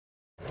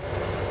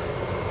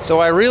So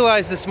I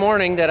realized this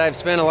morning that I've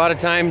spent a lot of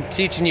time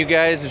teaching you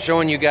guys and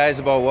showing you guys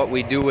about what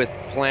we do with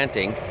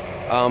planting.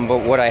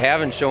 But what I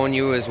haven't shown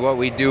you is what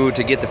we do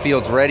to get the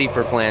fields ready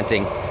for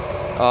planting.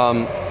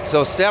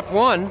 So step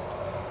one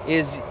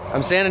is,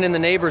 I'm standing in the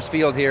neighbor's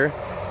field here,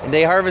 and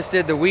they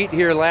harvested the wheat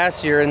here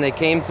last year, and they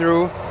came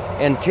through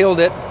and tilled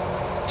it,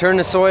 turned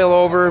the soil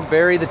over,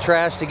 bury the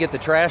trash to get the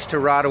trash to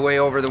rot away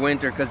over the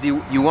winter, because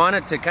you want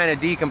it to kind of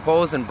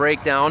decompose and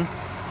break down.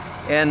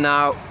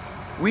 And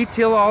we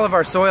till all of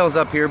our soils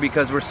up here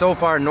because we're so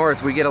far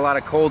north, we get a lot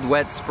of cold,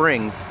 wet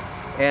springs.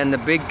 And the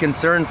big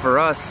concern for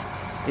us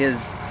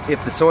is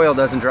if the soil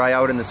doesn't dry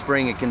out in the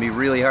spring, it can be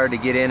really hard to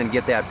get in and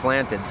get that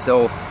planted.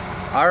 So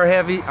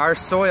our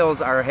soils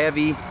are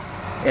heavy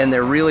and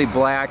they're really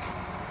black,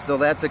 so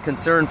that's a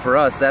concern for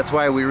us. That's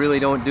why we really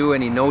don't do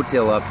any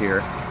no-till up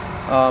here.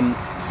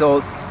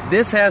 So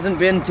this hasn't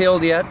been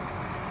tilled yet.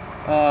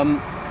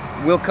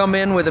 We'll come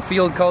in with a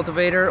field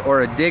cultivator,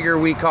 or a digger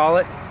we call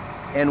it,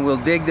 and we'll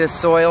dig this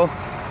soil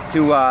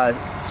to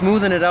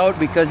smoothen it out,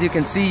 because you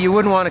can see you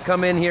wouldn't want to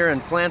come in here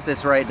and plant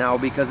this right now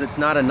because it's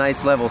not a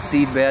nice level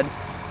seed bed.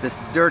 This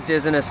dirt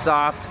isn't as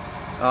soft.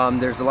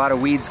 There's a lot of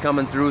weeds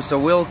coming through, so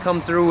we'll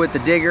come through with the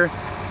digger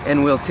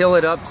and we'll till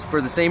it up for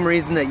the same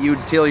reason that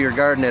you'd till your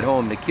garden at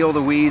home, to kill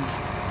the weeds,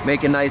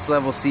 make a nice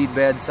level seed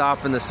bed,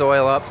 soften the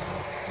soil up.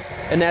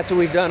 And that's what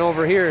we've done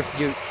over here. If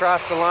you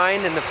cross the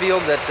line in the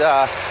field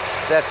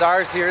that's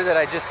ours here, that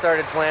I just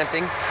started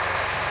planting,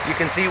 you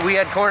can see we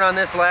had corn on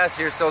this last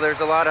year, so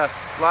there's a lot of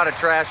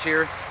trash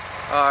here,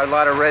 a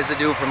lot of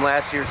residue from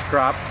last year's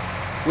crop,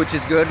 which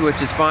is good,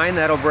 which is fine.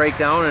 That'll break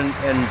down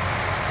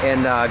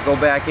and go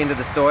back into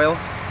the soil.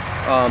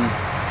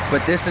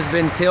 But this has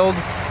been tilled,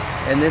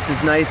 and this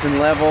is nice and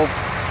level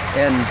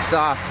and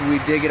soft. We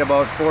dig it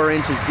about 4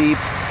 inches deep.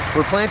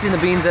 We're planting the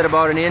beans at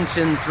about 1.75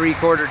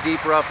 inches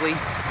deep, roughly.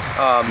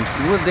 So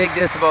we'll dig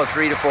this about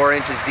 3 to 4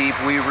 inches deep.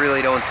 We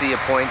really don't see a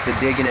point to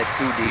digging it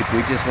too deep.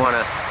 We just want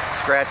to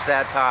scratch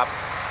that top,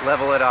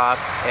 level it off,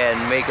 and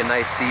make a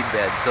nice seed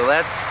bed. So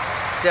that's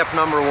step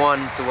number one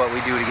to what we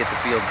do to get the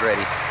fields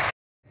ready.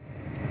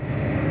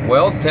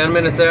 Well, 10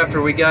 minutes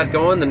after we got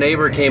going, the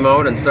neighbor came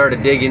out and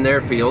started digging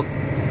their field.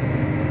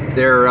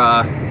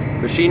 Their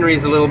machinery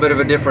is a little bit of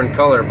a different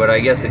color, but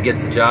I guess it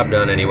gets the job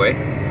done anyway.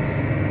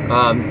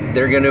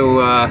 They're going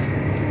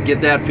to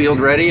get that field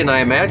ready, and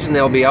I imagine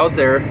they'll be out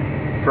there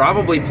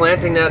probably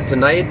planting that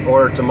tonight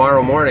or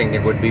tomorrow morning,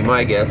 it would be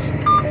my guess.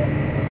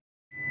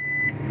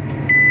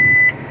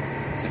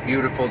 It's a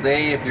beautiful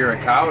day if you're a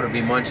cow to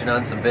be munching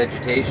on some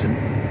vegetation.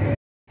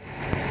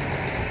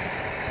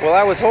 Well,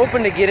 I was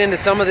hoping to get into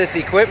some of this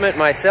equipment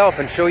myself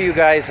and show you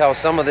guys how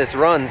some of this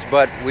runs,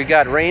 but we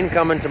got rain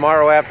coming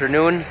tomorrow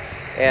afternoon,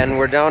 and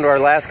we're down to our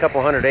last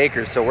couple hundred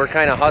acres, so we're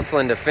kind of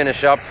hustling to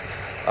finish up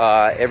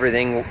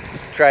everything,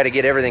 try to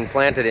get everything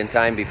planted in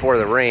time before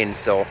the rain.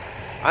 So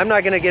I'm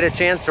not going to get a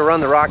chance to run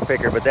the rock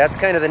picker, but that's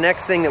kind of the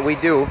next thing that we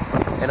do.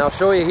 And I'll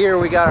show you here,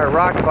 we got our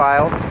rock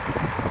pile,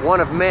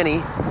 one of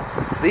many.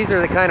 So these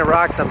are the kind of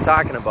rocks I'm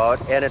talking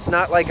about, and it's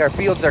not like our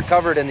fields are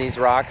covered in these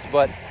rocks,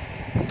 but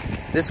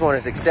this one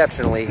is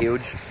exceptionally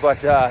huge. But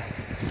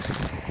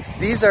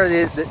these are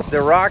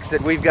the rocks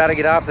that we've got to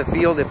get off the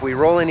field. If we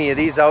roll any of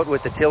these out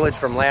with the tillage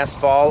from last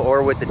fall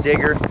or with the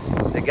digger,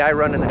 the guy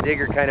running the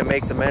digger kind of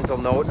makes a mental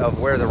note of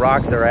where the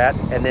rocks are at,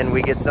 and then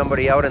we get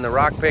somebody out in the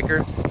rock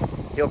picker.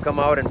 He'll come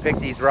out and pick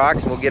these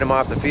rocks, and we'll get them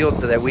off the field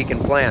so that we can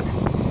plant.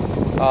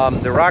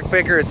 The rock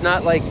picker, it's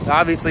not like,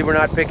 obviously we're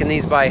not picking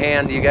these by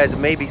hand. You guys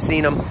have maybe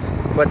seen them,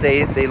 but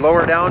they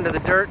lower down to the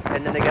dirt,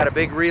 and then they got a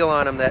big reel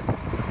on them that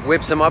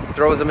whips them up,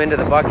 throws them into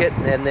the bucket,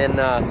 and then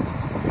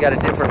it's got a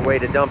different way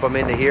to dump them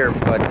into here.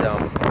 But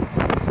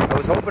I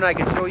was hoping I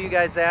could show you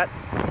guys that,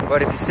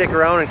 but if you stick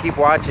around and keep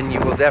watching, you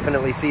will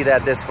definitely see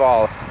that this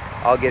fall.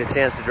 I'll get a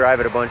chance to drive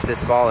it a bunch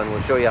this fall, and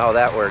we'll show you how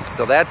that works.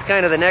 So that's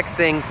kind of the next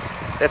thing.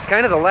 That's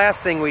kind of the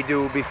last thing we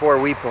do before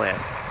we plant.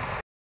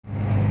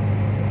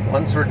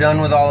 Once we're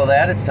done with all of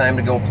that, it's time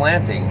to go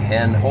planting,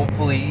 and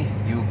hopefully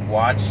you've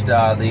watched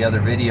the other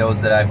videos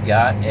that I've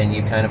got and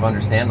you kind of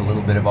understand a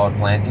little bit about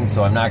planting,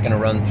 so I'm not going to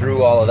run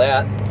through all of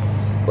that,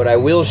 but I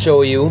will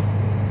show you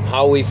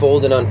how we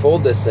fold and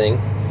unfold this thing.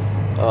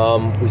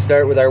 We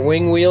start with our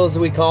wing wheels,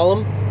 we call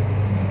them.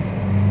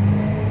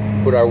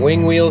 Put our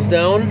wing wheels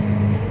down,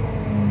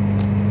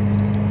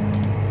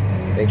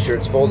 make sure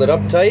it's folded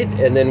up tight,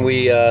 and then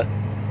we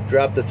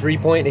drop the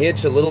 3-point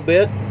hitch a little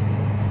bit,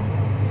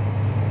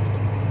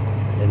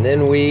 and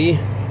then we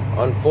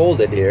unfold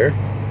it here.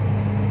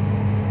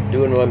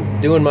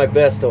 Doing my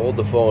best to hold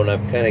the phone.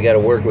 I've kind of got to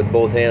work with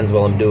both hands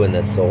while I'm doing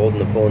this, so holding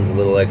the phone's a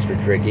little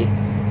extra tricky.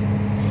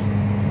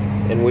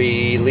 And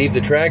we leave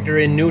the tractor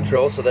in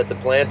neutral so that the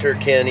planter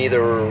can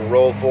either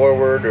roll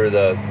forward or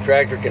the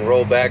tractor can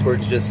roll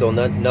backwards, just so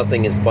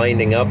nothing is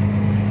binding up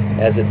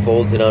as it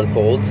folds and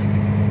unfolds.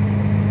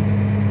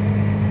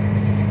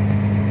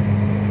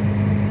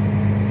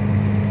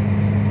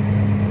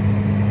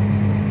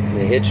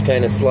 The hitch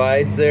kind of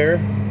slides there,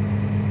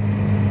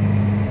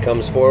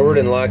 comes forward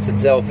and locks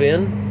itself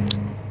in,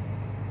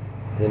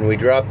 Then we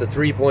drop the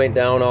 3-point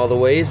down all the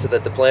way so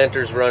that the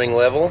planter's running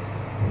level.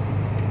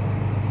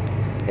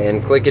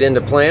 And click it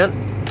into plant.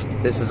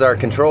 This is our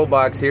control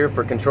box here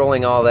for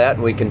controlling all that.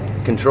 We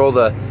can control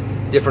the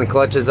different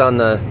clutches on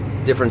the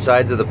different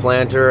sides of the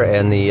planter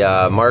and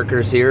the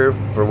markers here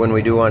for when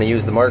we do want to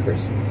use the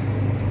markers.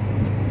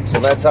 So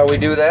that's how we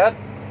do that.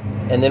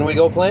 And then we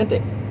go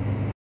planting.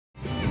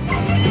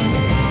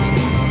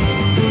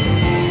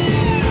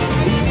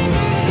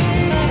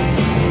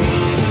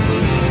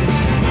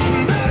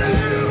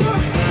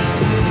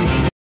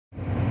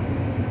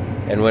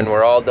 And when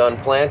we're all done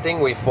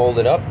planting, we fold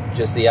it up,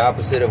 just the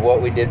opposite of what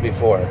we did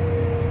before.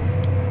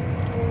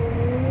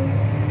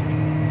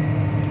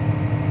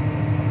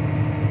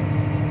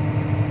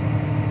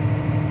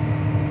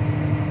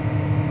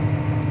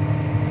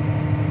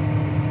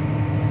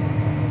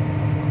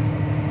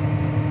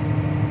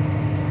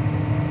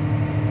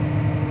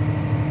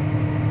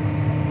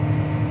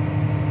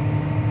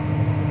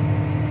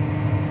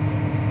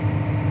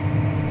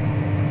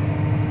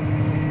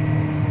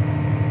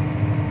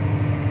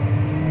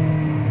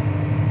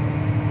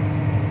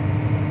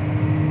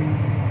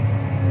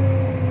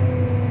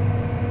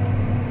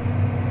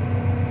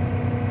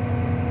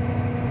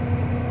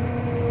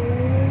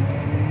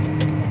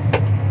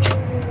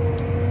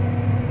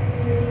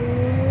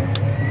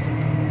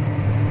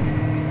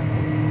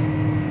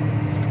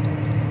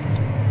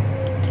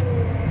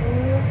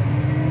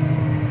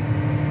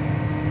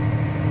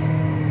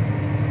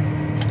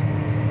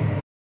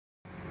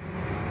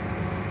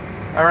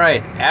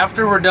 Alright,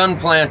 after we're done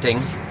planting,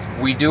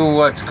 we do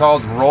what's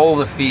called roll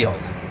the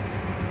field.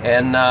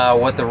 And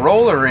what the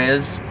roller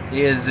is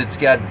it's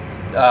got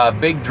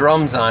big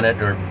drums on it,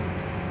 or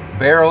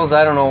barrels,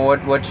 I don't know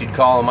what you'd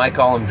call them. I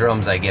call them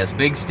drums, I guess.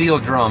 Big steel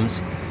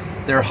drums.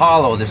 They're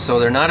hollow, so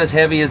they're not as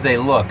heavy as they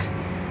look.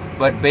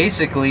 But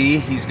basically,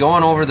 he's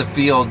going over the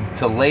field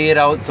to lay it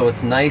out so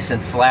it's nice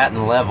and flat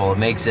and level. It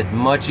makes it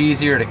much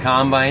easier to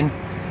combine.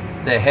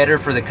 The header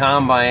for the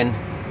combine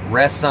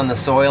rests on the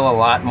soil a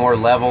lot more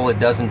level. It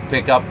doesn't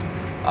pick up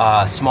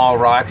small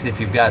rocks if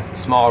you've got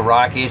small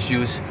rock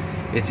issues.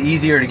 It's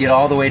easier to get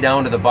all the way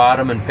down to the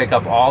bottom and pick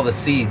up all the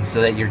seeds so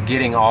that you're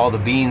getting all the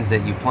beans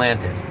that you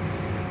planted.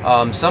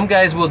 Some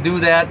guys will do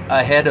that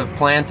ahead of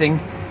planting.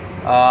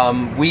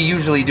 We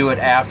usually do it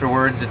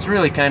afterwards. It's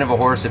really kind of a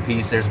horse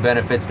apiece. There's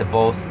benefits to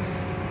both.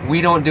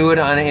 We don't do it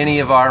on any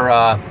of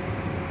our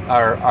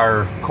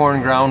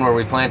corn ground where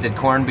we planted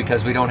corn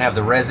because we don't have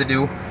the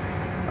residue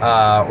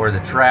or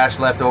the trash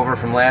left over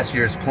from last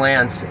year's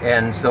plants,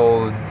 and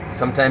so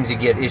sometimes you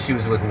get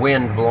issues with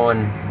wind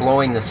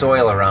blowing the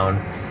soil around,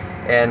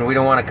 and we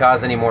don't want to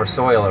cause any more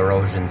soil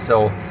erosion.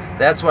 So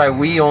that's why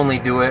we only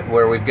do it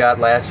where we've got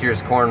last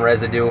year's corn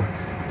residue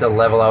to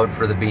level out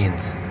for the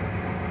beans.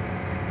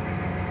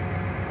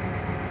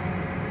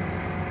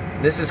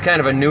 This is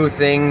kind of a new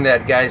thing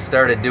that guys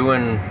started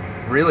doing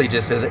really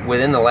just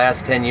within the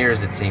last 10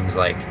 years, it seems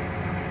like.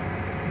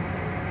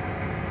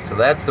 So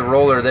that's the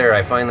roller there.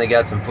 I finally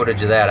got some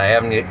footage of that. I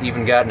haven't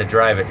even gotten to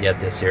drive it yet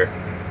this year.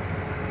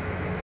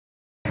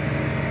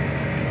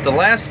 The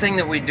last thing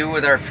that we do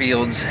with our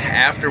fields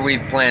after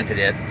we've planted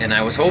it, and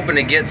I was hoping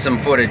to get some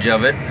footage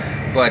of it,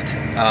 but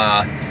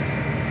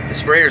the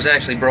sprayer's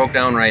actually broke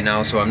down right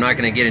now, so I'm not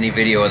going to get any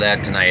video of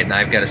that tonight, and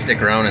I've got to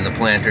stick around in the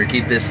planter,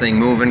 keep this thing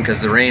moving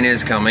because the rain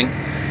is coming.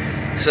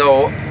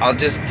 So I'll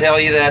just tell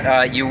you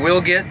that you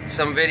will get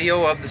some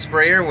video of the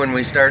sprayer when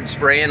we start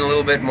spraying a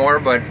little bit more,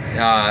 but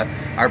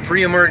our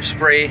pre-emerge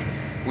spray,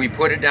 we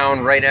put it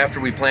down right after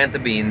we plant the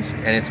beans,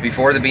 and it's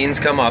before the beans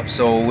come up,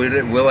 so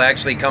we'll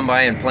actually come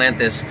by and plant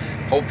this,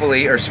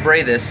 hopefully, or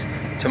spray this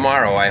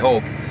tomorrow, I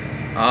hope.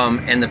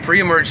 And the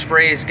pre-emerge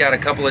spray's got a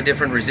couple of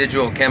different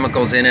residual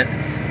chemicals in it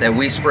that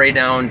we spray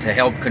down to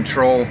help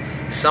control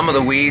some of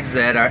the weeds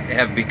that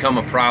have become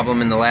a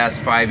problem in the last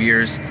 5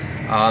 years.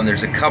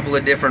 There's a couple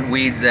of different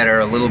weeds that are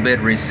a little bit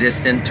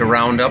resistant to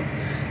Roundup.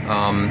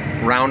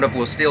 Roundup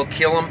will still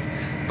kill them,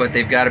 but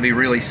they've got to be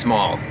really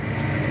small.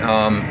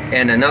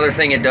 And another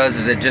thing it does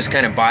is it just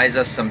kind of buys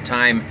us some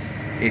time.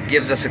 It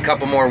gives us a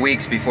couple more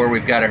weeks before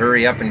we've got to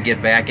hurry up and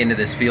get back into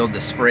this field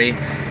to spray.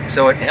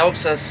 So it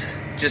helps us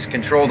just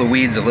control the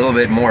weeds a little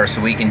bit more,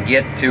 so we can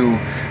get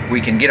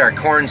our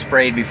corn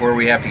sprayed before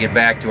we have to get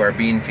back to our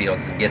bean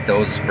fields and get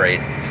those sprayed.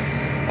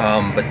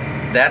 But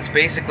that's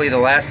basically the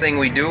last thing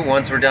we do.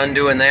 Once we're done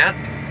doing that,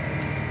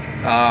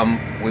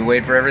 we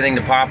wait for everything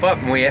to pop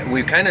up, and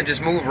we kind of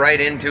just move right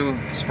into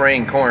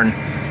spraying corn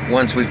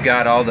once we've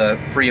got all the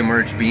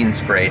pre-emerged beans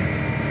sprayed.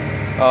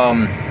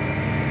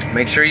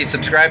 Make sure you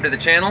subscribe to the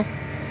channel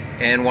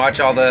and watch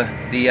all the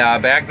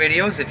back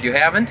videos if you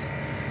haven't.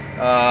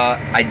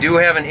 I do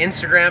have an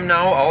Instagram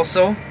now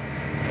also,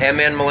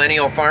 MN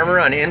Millennial Farmer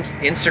on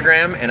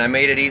Instagram, and I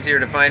made it easier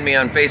to find me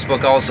on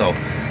Facebook also.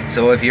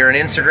 So if you're an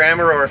Instagrammer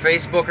or a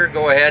Facebooker,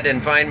 go ahead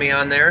and find me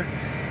on there.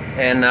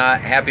 And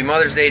happy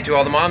Mother's Day to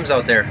all the moms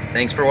out there.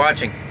 Thanks for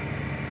watching.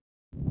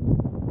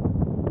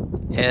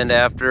 And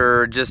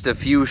after just a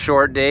few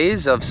short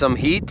days of some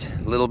heat,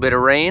 a little bit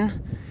of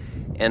rain,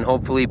 and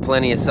hopefully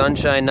plenty of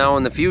sunshine now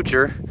in the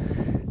future,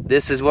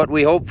 this is what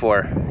we hope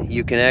for.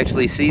 You can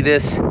actually see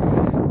this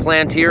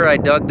plant here. I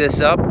dug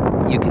this up.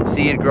 You can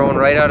see it growing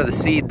right out of the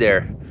seed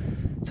there.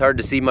 It's hard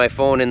to see my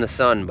phone in the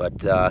sun, but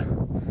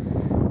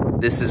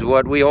this is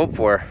what we hope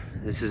for.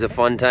 This is a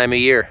fun time of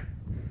year.